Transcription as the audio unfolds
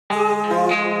What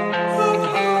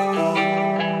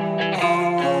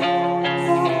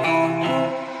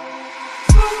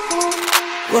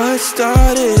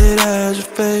started as a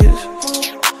phase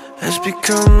has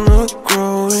become a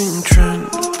growing trend.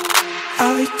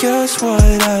 I guess what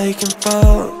I can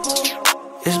follow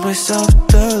is my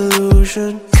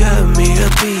self-delusion. Cut me a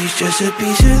piece, just a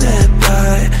piece of that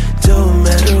pie. Don't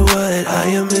matter what, I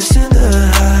am missing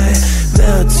the high.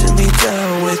 Melting me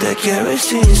down with that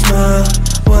kerosene smile.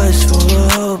 Was full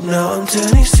of hope, now I'm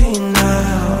turning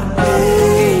senile.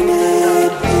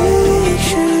 Painted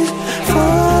pictures,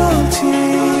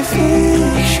 faulty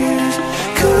fictions,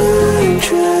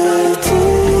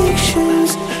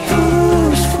 contradictions,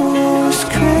 false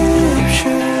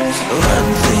scriptures.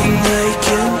 One thing I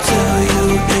can tell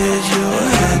you is you're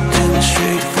heading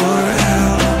straight for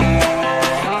hell.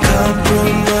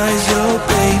 Compromise your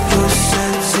faith for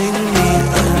sensing me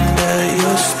under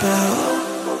your spell.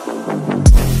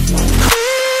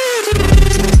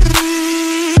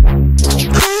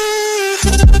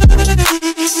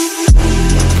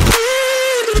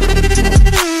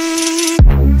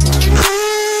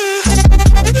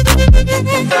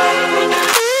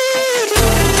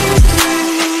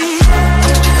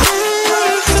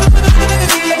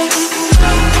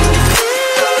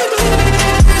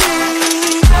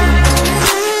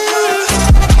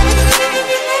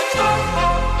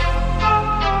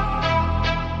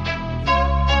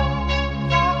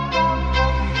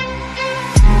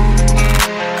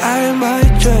 I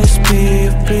might just be a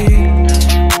freak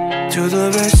to the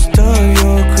rest of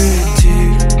your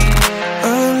critique. A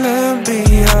lamb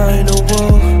behind a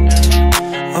wolf,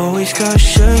 always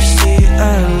cautiously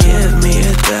alert. Give me a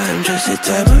dime, just a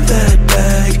tap of that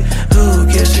bag. Who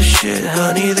gives a shit,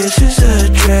 honey, this is a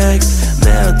drag.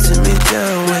 Melting me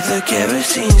down with a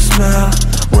kerosene smile.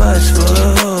 Was full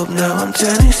of hope, now I'm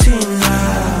turning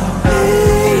senile.